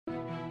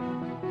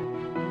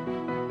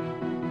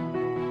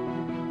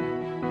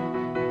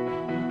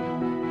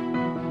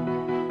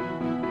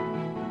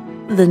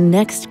The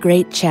next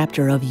great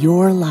chapter of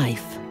your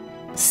life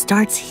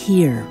starts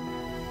here,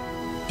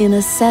 in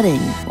a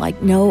setting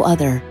like no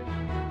other,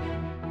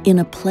 in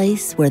a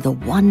place where the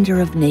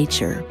wonder of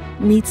nature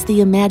meets the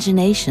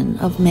imagination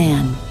of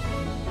man.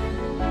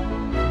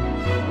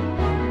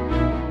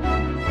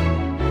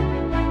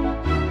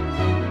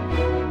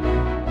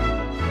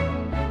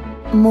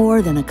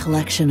 More than a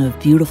collection of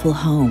beautiful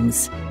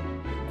homes,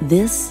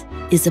 this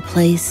is a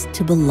place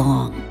to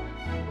belong.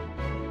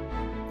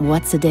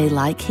 What's a day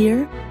like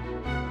here?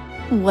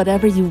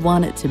 Whatever you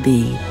want it to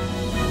be.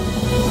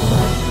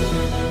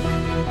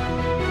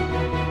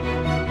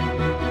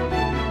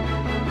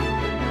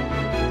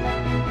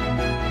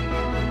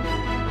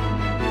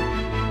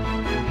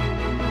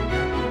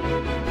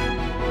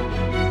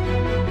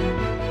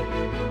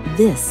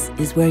 This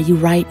is where you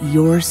write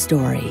your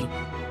story.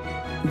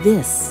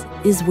 This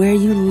is where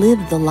you live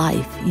the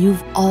life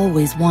you've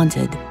always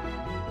wanted.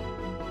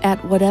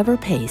 At whatever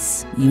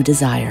pace you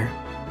desire.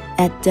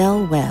 At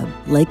Webb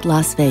Lake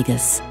Las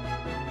Vegas,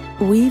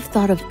 we've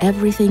thought of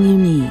everything you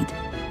need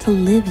to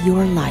live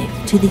your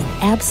life to the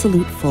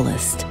absolute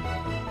fullest.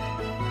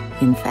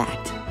 In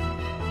fact,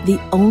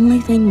 the only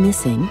thing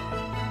missing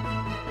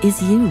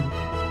is you.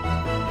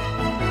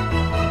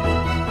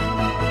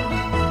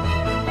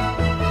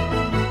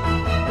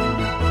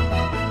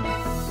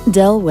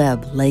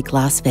 Webb Lake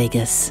Las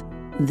Vegas.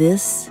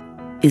 This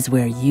is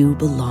where you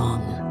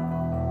belong.